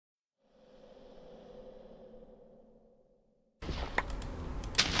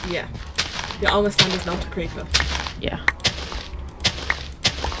Yeah. Your armor stand is not a creeper. Yeah.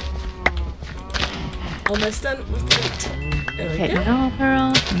 Almost done with 8. There we Take go. my armor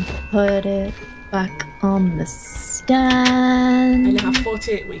off and put it back on the stand. And I have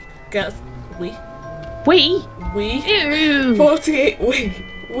 48 wheat. Girls, we? We? We? Ew. 48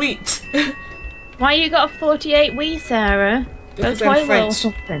 wheat. Why you got a 48 wee, Sarah? Because Go I'm toilet or French.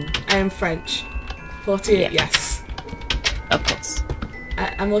 something. I am French. 48, Yeah. yes. Of course.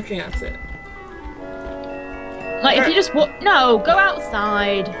 I'm looking at it. Like, if you just no, go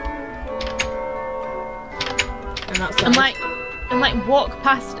outside. And that's And like walk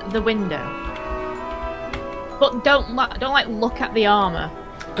past the window. But don't like look at the armor.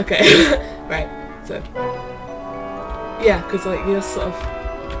 Okay. Right. So. Yeah, because like you just sort of.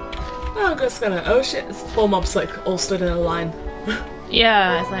 Oh, I'm just gonna. Oh shit! It's 4 mobs like all stood in a line.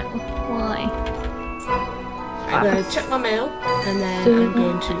 Yeah, it's like why? I'm gonna check my mail and then I'm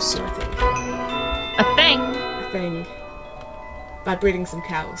going to do a thing. A thing. A thing. By breeding some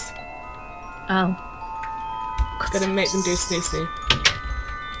cows. Oh. Gonna make them do snoo snoo.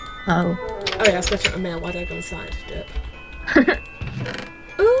 Oh. Oh yeah, I was gonna check my mail. Why did I go inside? Derp.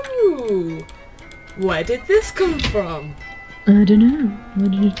 Ooh! Where did this come from? I don't know. Where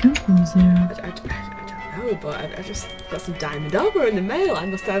did it come from, Sarah? I don't know, but I just got some diamond armor in the mail. I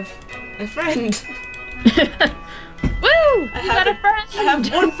must have a friend. Woo! You got a friend! I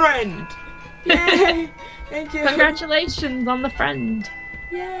have one friend! Yay! Thank you! Congratulations on the friend.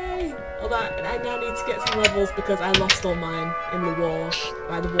 Yay! Although I now need to get some levels because I lost all mine in the war.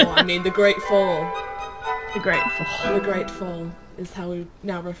 By the war, I mean the Great Fall. The Great Fall. The Great Fall is how we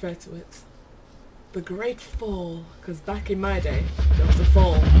now refer to it. The Great Fall. Because back in my day, there was a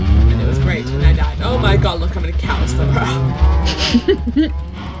fall. And it was great when I died. Oh my god, look how many cows there are.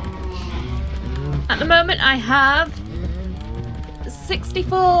 At the moment, I have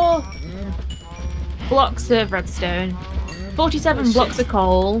 64 blocks of redstone, 47 blocks of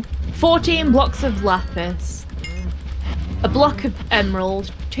coal, 14 blocks of lapis, a block of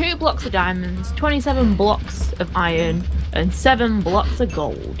emerald, 2 blocks of diamonds, 27 blocks of iron, and 7 blocks of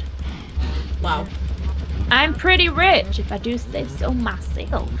gold. Wow. I'm pretty rich, if I do say so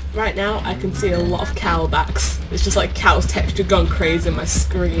myself. Right now, I can see a lot of cow backs. It's just like cow's texture gone crazy on my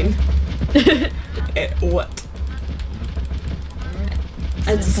screen. What?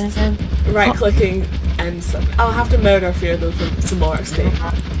 And just right-clicking and stuff. I'll have to murder a few of them for some more XP.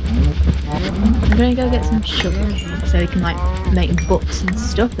 I'm gonna go get some sugar so we can like make books and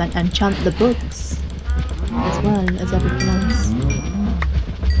stuff, then enchant the books as well as everything else.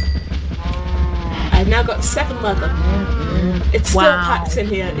 I've now got 7 leather. It's still Wow. packed in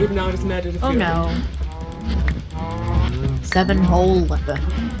here, even though I just murdered a few. Oh no. 7 whole leather.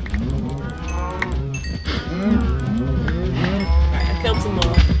 Right, I killed some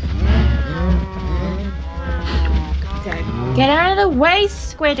more. Okay. Get out of the way,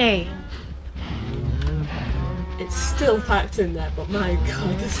 Squiddy! It's still packed in there, but my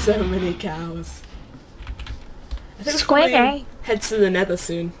god, there's so many cows. I think we'll probably head to the nether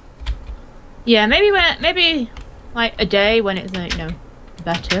soon. Yeah, maybe like a day when it's like,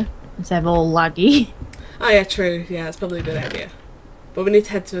 better instead of all laggy. Oh yeah, true. Yeah, it's probably a good idea. But we need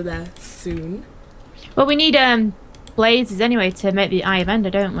to head to there soon. Well, we need blazes anyway to make the Eye of Ender,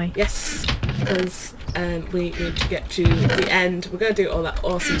 don't we? Yes, because we need to get to the end. We're going to do all that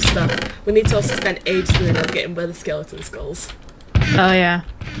awesome stuff. We need to also spend ages in there getting where the skeleton skulls. Oh yeah.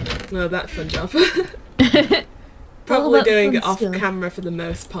 Oh, that fun job. Probably doing it off camera for the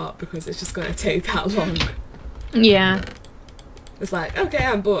most part because it's just going to take that long. Yeah. It's like, okay,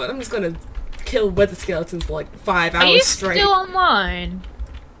 I'm bored. I'm just going to kill weather skeletons for like 5 hours straight. Are you still online?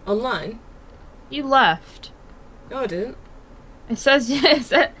 Online? You left. No, I didn't. It says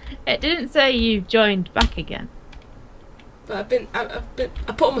it didn't say you joined back again. But I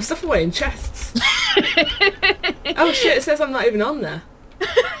put all my stuff away in chests. Oh shit! It says I'm not even on there.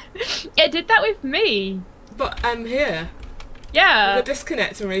 It did that with me. But I'm here. Yeah. I'm gonna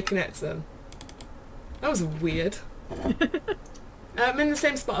disconnect and reconnect them. That was weird. I'm in the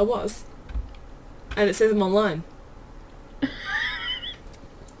same spot I was, and it says I'm online.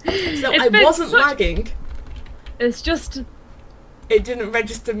 So I wasn't lagging. It's just. It didn't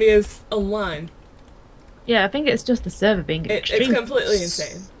register me as online. Yeah, I think it's just the server being It's completely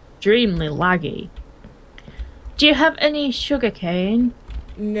insane. Extremely laggy. Do you have any sugarcane?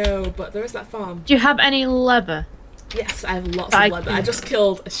 No, but there is that farm. Do you have any leather? Yes, I have lots of leather. I just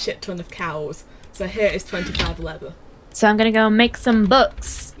killed a shit ton of cows. So here is 25 leather. So I'm gonna go make some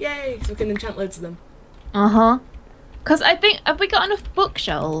books. Yay! So we can enchant loads of them. Uh-huh. Because I think, have we got enough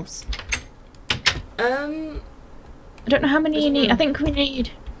bookshelves? I I don't know how many you need. I think we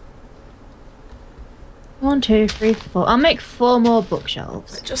need 1, 2, 3, 4. I'll make 4 more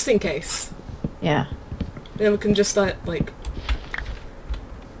bookshelves. Just in case. Yeah. Then we can just start, like,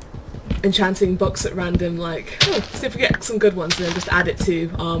 enchanting books at random, like, oh, see if we get some good ones and then just add it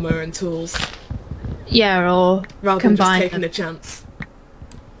to armour and tools. Yeah, or rather than just taking a chance.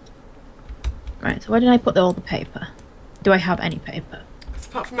 Right, so where did I put all the paper? Do I have any paper?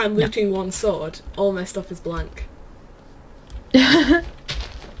 Apart from my looting one sword, all my stuff is blank.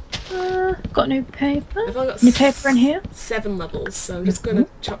 Got no paper. I've only got no paper in here? 7 levels, so I'm just going to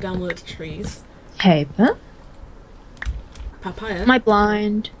chop down loads of trees. Paper. Papaya. Am I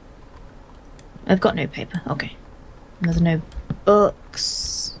blind? I've got no paper. Okay. There's no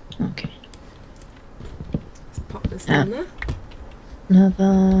books. Okay. Let's pop this down there.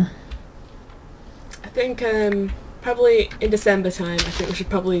 Another. I think probably in December time, I think we should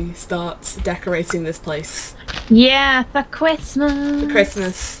probably start decorating this place. Yeah, for Christmas. For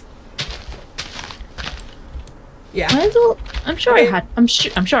Christmas. Yeah. Where's all? I'm sure I had. I'm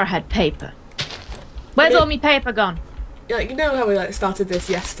sure I had paper. Where's all my paper gone? Like, you know how we like started this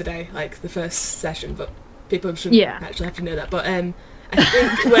yesterday, like the first session, but people shouldn't actually have to know that. But I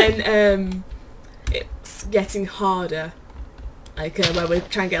think when it's getting harder, like where we're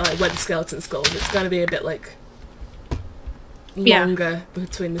trying to get like weather skeleton skulls, it's going to be a bit like longer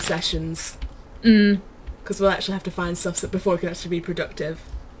between the sessions. Because we'll actually have to find stuff before it can actually be productive.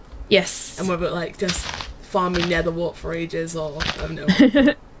 Yes. And whether like just farming nether wart for ages or I don't know,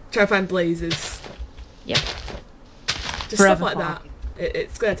 try to find blazes. Yeah. Just stuff like that.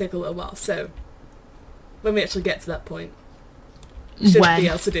 It's going to take a little while. So when we actually get to that point, we should be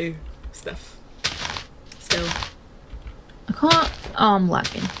able to do stuff. Still. I can't. Oh, I'm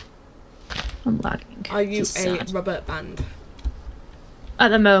lagging. I'm lagging. Are you a rubber band? At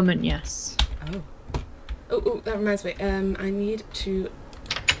the moment, yes. Oh, that reminds me. I need to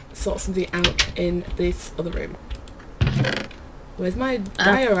sort something out in this other room. Where's my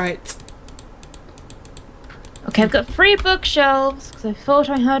diorite? Okay, I've got 3 bookshelves because I thought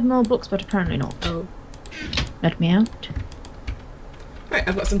I had more books, but apparently not. Oh. Let me out. Right,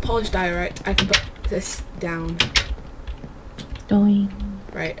 I've got some polished diorite. I can put this down. Doing.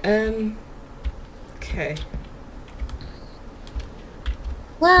 Right, okay.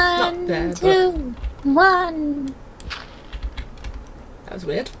 1, there, 2, 1. That was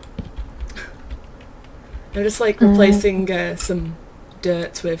weird. I'm just like replacing some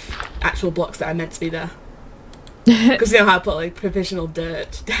dirt with actual blocks that are meant to be there. Because you know how I put like provisional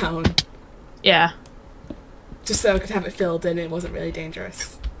dirt down. Yeah. Just so I could have it filled in and it wasn't really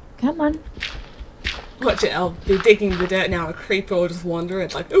dangerous. Come on. Watch it, I'll be digging the dirt now, a creeper will just wander in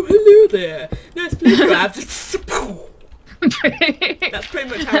like, oh hello there, nice place you have. That's pretty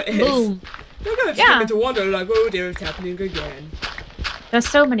much how it is. Boom. They're going to begin to wander like, oh dear, it's happening again. There's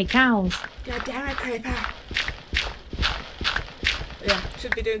so many cows. God damn it, creeper. Yeah,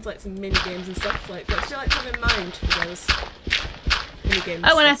 should be doing like some mini games and stuff. Like, what should you like to have in mind for those mini games?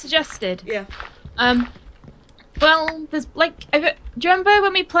 Oh, when I suggested. Yeah. Well, there's like, do you remember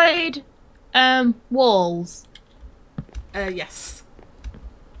when we played Walls? Yes.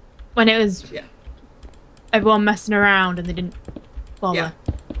 When it was everyone messing around and they didn't bother. Yeah.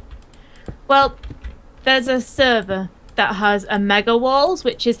 Well, there's a server that has a mega walls,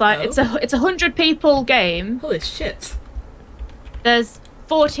 which is like it's a 100 people game. Holy shit. There's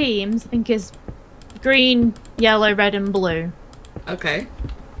 4 teams. I think is green, yellow, red, and blue. Okay.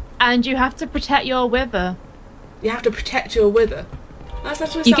 And you have to protect your wither. You have to protect your wither. That's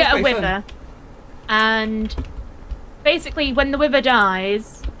actually You get a wither, and basically when the wither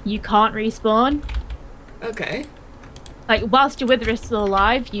dies, you can't respawn. Okay. Like whilst your wither is still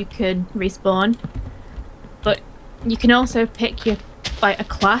alive, you can respawn, but you can also pick your a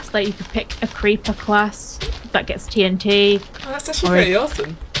class. Like you could pick a creeper class that gets TNT. Oh, that's actually pretty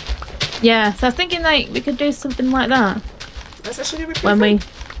awesome. Yeah, so I was thinking like we could do something like that. That's actually really pretty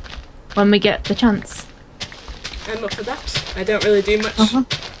when we get the chance. I'm up for that. I don't really do much.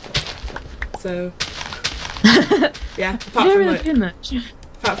 So yeah, apart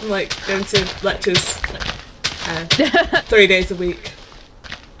from like going to lectures 3 days a week.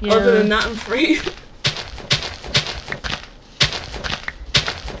 Yeah. Other than that, I'm free.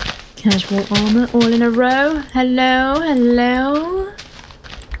 Casual armour all in a row. Hello, hello.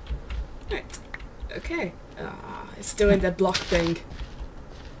 Right. Okay. It's doing the block thing.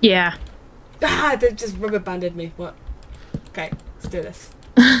 Yeah. They just rubber banded me. What? Okay, let's do this.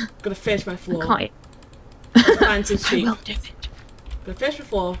 Gotta finish my floor. I can't. Find some sheep. I will do it. Gotta finish my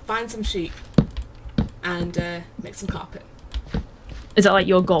floor, find some sheep, and make some carpet. Is that like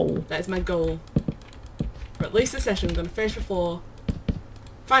your goal? That is my goal. For at least a session, I'm gonna finish my floor,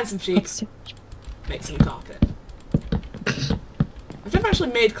 find some sheep, make some carpet. I've never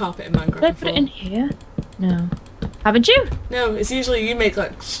actually made carpet in Minecraft Did I before. put it in here? No. Haven't you? No, it's usually you make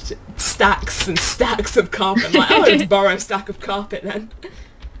like stacks and stacks of carpet. I'm like, oh, let's borrow a stack of carpet then.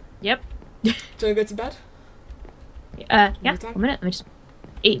 Yep. Do you want to go to bed? Yeah, 1 minute. Let me just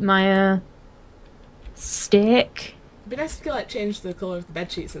eat my steak. It'd be nice if you could like change the colour of the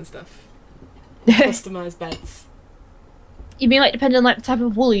bed sheets and stuff. Customise beds. You mean like depending on like the type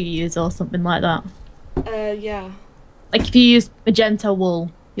of wool you use or something like that? Yeah. Like if you use magenta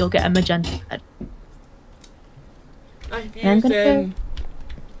wool, you'll get a magenta bed. If you used,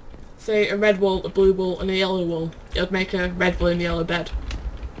 say, a red wool, a blue wool, and a yellow wool, it would make a red, blue, and yellow bed.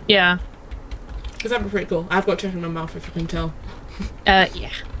 Yeah. Because that'd be pretty cool. I've got chicken in my mouth, if you can tell.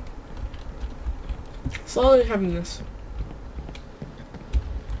 Yeah. Slowly having this.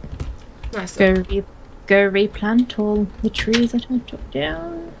 Nice. Go replant all the trees that I took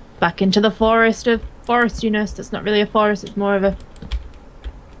down. Back into the forest of forestiness. That's not really a forest, it's more of a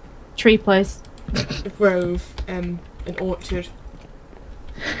tree place. A grove, an orchard.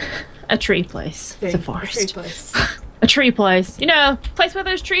 A tree place. It's a forest. A tree place. A tree place. You know, place where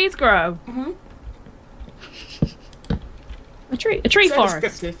those trees grow. Mm-hmm. A tree So forest.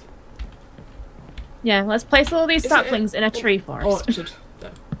 descriptive. Yeah, let's place all these saplings in a tree forest. Orchard,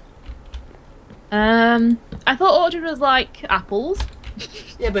 though. I thought orchard was like apples.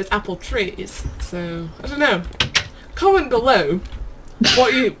 Yeah, but it's apple trees, so I don't know. Comment below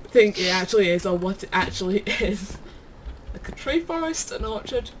what you think it actually is or what it actually is. Like a tree forest, an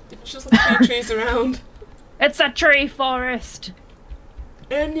orchard, if it's just like a few trees around. It's a tree forest.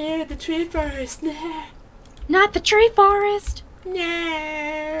 Oh no, the tree forest, no. Not the tree forest.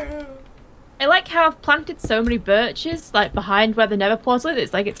 No. I like how I've planted so many birches, like behind where the nether portal is.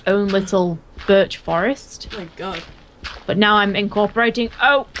 It's like its own little birch forest. Oh my god. But now I'm incorporating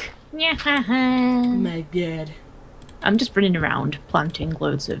oak. Oh my god. I'm just running around planting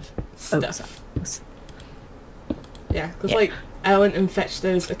loads of oak saplings. Yeah, because like I went and fetched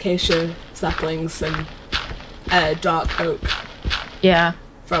those acacia saplings and dark oak. Yeah.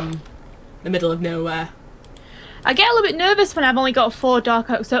 From the middle of nowhere. I get a little bit nervous when I've only got 4 dark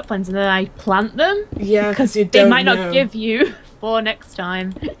oak saplings and then I plant them. Yeah, because you they don't might know. not give you 4 next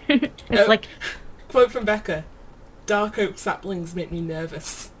time. It's like quote from Becca: "Dark oak saplings make me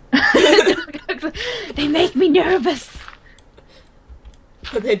nervous." They make me nervous.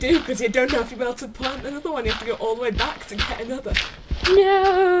 But they do, because you don't know if you'll be able to plant another one. You have to go all the way back to get another.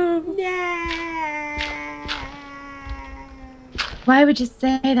 No. No. Why would you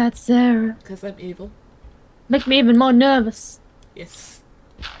say that, Sarah? Because I'm evil. Make me even more nervous. Yes.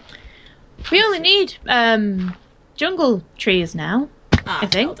 We only need jungle trees now. I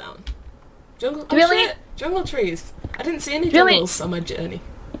think. Fell down. Jungle. Do we only shit. Jungle trees. I didn't see any Really? jungles on my journey.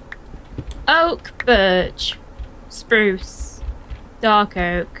 Oak, birch, spruce, dark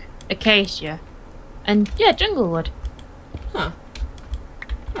oak, acacia, and yeah, jungle wood. Huh.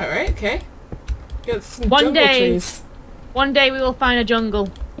 Alright, okay. Got some One jungle day- trees. One day we will find a jungle.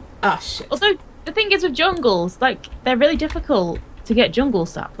 Ah, shit. Although the thing is with jungles, like they're really difficult to get jungle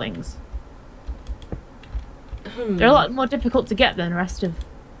saplings. They're a lot more difficult to get than the rest of.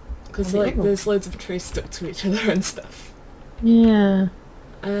 Because the like jungle. there's loads of trees stuck to each other and stuff. Yeah.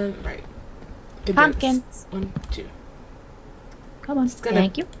 Right. Good Pumpkins. bits. 1, 2. Come on. Just gonna-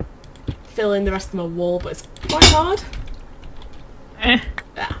 Thank you. Fill in the rest of my wall, but it's quite hard.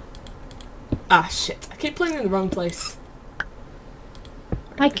 Ah, shit. I keep playing in the wrong place.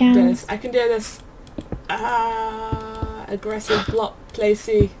 I Do can. this. I can do this. Aggressive block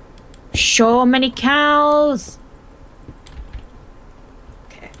placey. So many cows.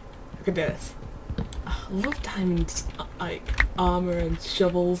 Okay, I can do this. Oh, I love diamonds, like armour and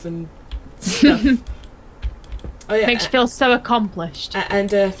shovels and stuff. Oh yeah, Makes you feel so accomplished.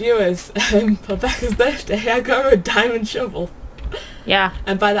 and viewers, for Becca's birthday, I got her a diamond shovel, Yeah.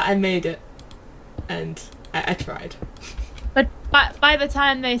 and by that I made it, and I tried. But by the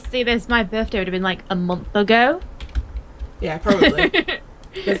time they see this, my birthday would have been like a month ago. Yeah, probably.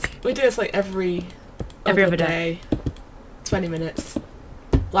 'Cause we do this like every other day, 20 minutes.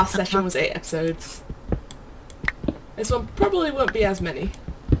 Last session was 8 episodes. This one probably won't be as many.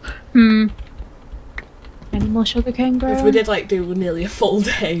 Any more sugarcane Because growing? we did like do nearly a full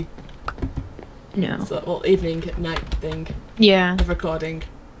day. No. So, well, evening, night thing Yeah. of recording.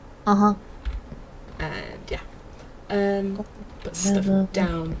 Uh-huh. And yeah. Put stuff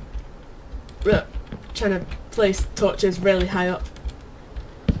down. Ugh, trying to place torches really high up.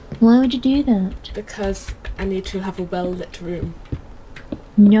 Why would you do that? Because I need to have a well-lit room.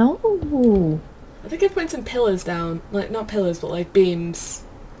 No. I think I've put some pillars down. Like, not pillars, but like beams.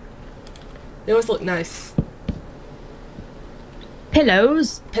 They always look nice.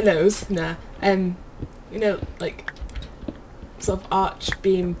 Pillows? Pillows? Nah. You know, like, sort of arch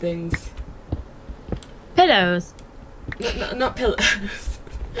beam things. Pillows? Not pillows.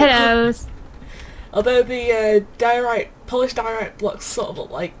 Pillows. Although the polished diorite blocks sort of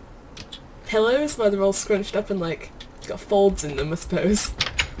look like pillows, where they're all scrunched up and like got folds in them, I suppose.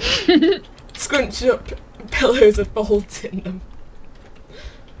 Scrunched up pillows with folds in them.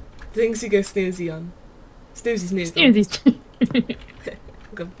 Things you go snoozy on. Snoozy snooze. Snoozy.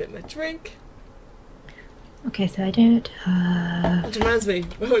 I'm gonna fit my drink. Okay, so I don't have... Which reminds me,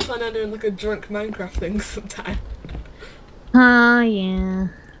 we're planning on doing like a drunk Minecraft thing sometime. Oh, yeah.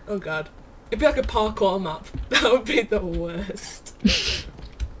 Oh god. It'd be like a parkour map. That would be the worst.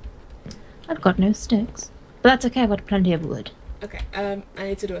 I've got no sticks. But that's okay, I've got plenty of wood. Okay, I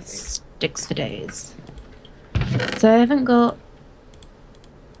need to do a thing. Sticks for days. So I haven't got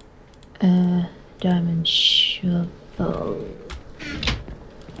a diamond shovel.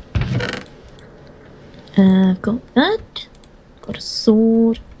 I've got that. Got a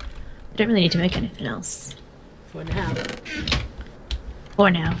sword. I don't really need to make anything else. For now. For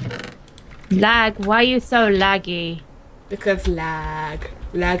now. Lag, why are you so laggy? Because lag.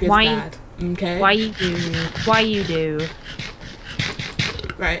 Lag is Why- bad. Okay? Why you do? Why you do?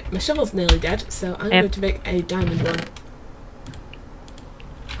 Right, my shovel's nearly dead, so I'm going to make a diamond one.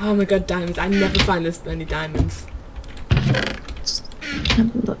 Oh my god, diamonds. I never find this many diamonds.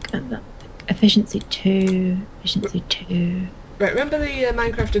 Have a look at that. Efficiency 2. Efficiency 2. Right, remember the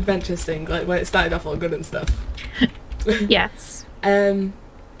Minecraft Adventures thing? Like, when it started off all good and stuff? Yes.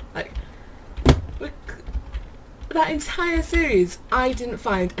 Like, that entire series, I didn't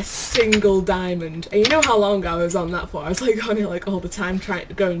find a single diamond. And you know how long I was on that for? I was like on it like all the time, trying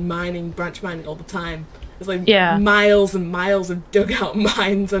to go mining, branch mining all the time. It was like miles and miles of dug out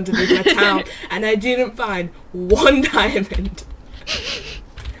mines underneath my town, and I didn't find one diamond.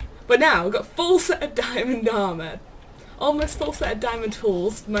 But now I've got full set of diamond armour, almost full set of diamond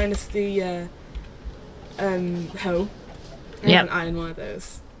tools, minus the hoe. I haven't ironed one of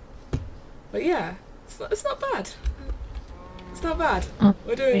those. But yeah. It's not bad. It's not bad. Oh,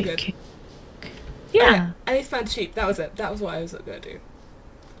 we're doing good. Yeah. I need to find sheep. That was it. That was what I was going to do.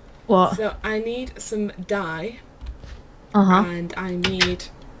 What? So I need some dye. Uh-huh. And I need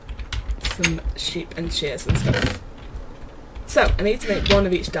some sheep and shears and stuff. So I need to make one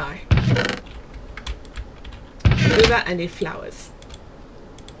of each dye. To do that I need flowers.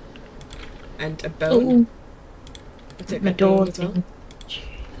 And a bone. I'll take my bone as well.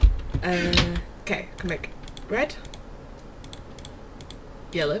 Okay, I can make red,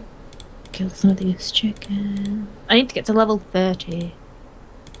 yellow, kill some of these chickens. I need to get to level 30.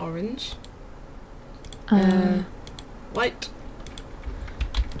 Orange, white.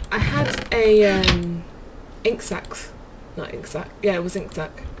 I had a ink sac. Not ink sac. Yeah, it was ink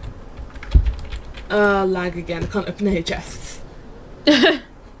sac. Lag again. I can't open any chests. There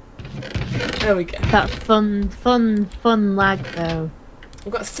we go. That fun lag though.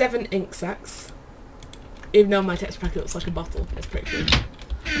 I've got 7 ink sacs. Even though my texture pack looks like a bottle, it's pretty cool.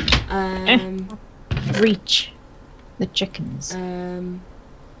 Reach the chickens.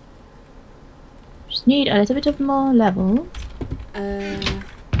 Just need a little bit of more levels.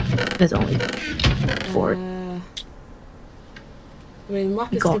 There's only 4. I mean,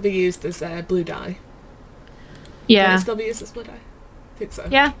 lapis could be used as blue dye. Yeah. Can it still be used as blue dye? I think so.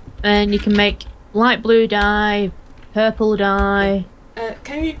 Yeah, and you can make light blue dye, purple dye.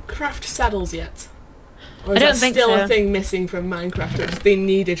 Can you craft saddles yet? Or is I don't that think still so. a thing missing from Minecraft which has been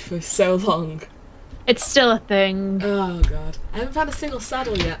needed for so long? It's still a thing. Oh god. I haven't found a single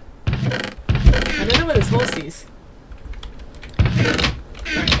saddle yet. I don't know where there's horses.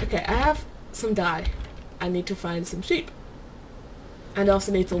 Right, okay, I have some dye. I need to find some sheep. And I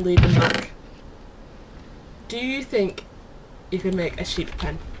also need to lead them back. Do you think you could make a sheep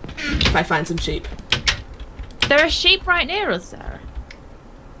pen if I find some sheep? There are sheep right near us, Sarah.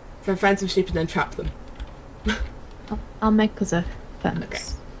 If I find some sheep and then trap them. I'll make us a fence.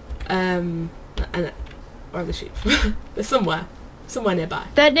 Okay. And where are the sheep? They're somewhere nearby.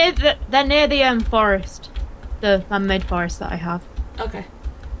 They're near the forest, the man-made forest that I have. Okay,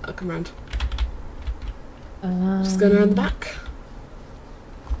 I'll come round. Just going around the back.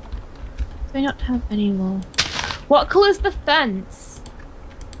 Do we not have any more? What colour's the fence?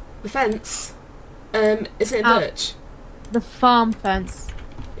 The fence? Isn't it birch? The farm fence.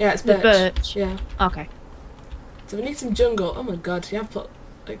 Yeah, it's The birch. birch. Yeah. Okay. So we need some jungle. Oh my god, you have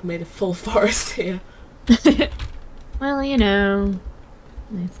made a full forest here. Well, you know,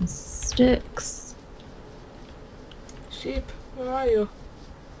 need some sticks. Sheep, where are you?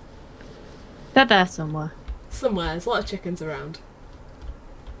 They're there somewhere. Somewhere. There's a lot of chickens around.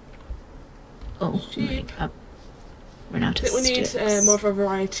 Oh, Sheep. Run out I of think we need sticks. more of a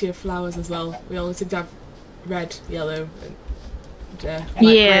variety of flowers as well. We only seem to have red, yellow, and light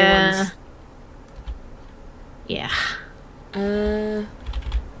grey ones. Yeah.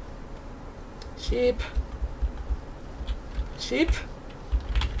 Sheep. Sheep.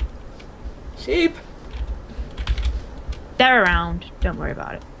 Sheep. They're around. Don't worry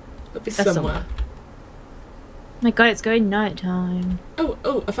about it. They'll be They're somewhere. My god, it's going night time.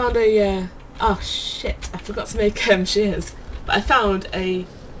 Oh, I found a, oh shit, I forgot to make shears. But I found a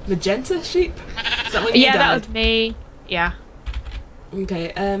magenta sheep. Is that when you died? That was me. Yeah.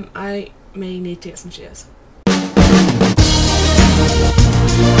 Okay, I may need to get some shears.